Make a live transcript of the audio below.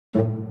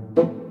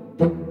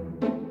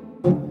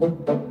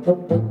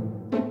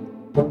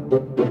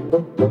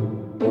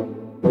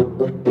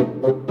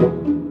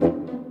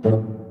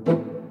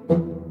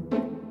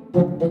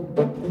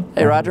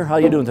Roger. How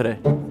you doing today?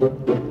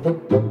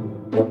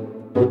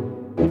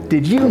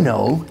 Did you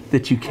know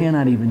that you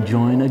cannot even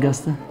join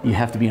Augusta? You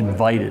have to be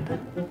invited.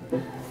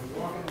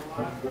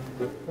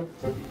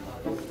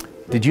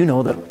 Did you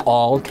know that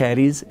all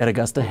caddies at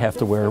Augusta have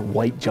to wear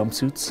white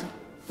jumpsuits?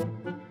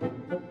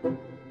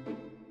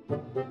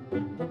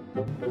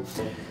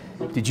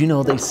 Did you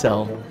know they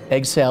sell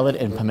egg salad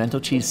and pimento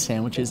cheese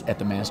sandwiches at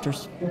the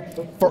Masters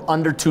for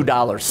under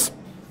 $2?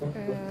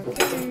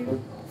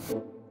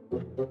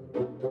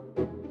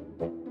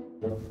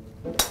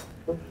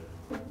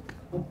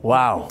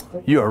 Wow,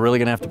 you are really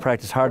gonna have to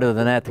practice harder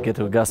than that to get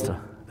to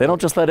Augusta. They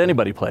don't just let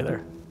anybody play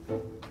there.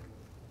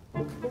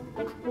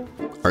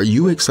 Are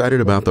you excited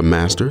about the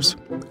Masters?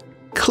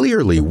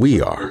 Clearly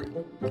we are.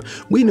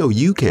 We know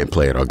you can't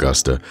play at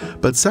Augusta,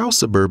 but South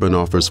Suburban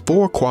offers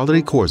 4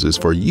 quality courses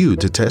for you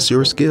to test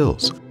your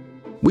skills.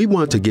 We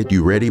want to get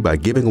you ready by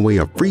giving away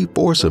a free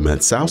foursome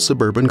at South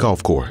Suburban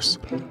Golf Course.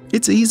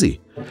 It's easy.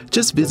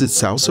 Just visit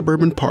South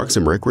Suburban Parks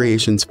and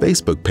Recreation's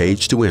Facebook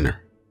page to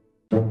enter.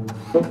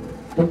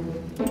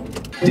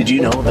 Did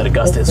you know that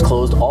Augusta is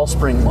closed all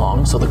spring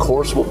long, so the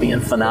course will be in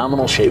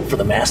phenomenal shape for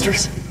the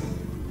Masters?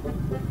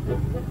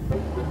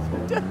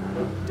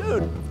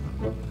 Dude.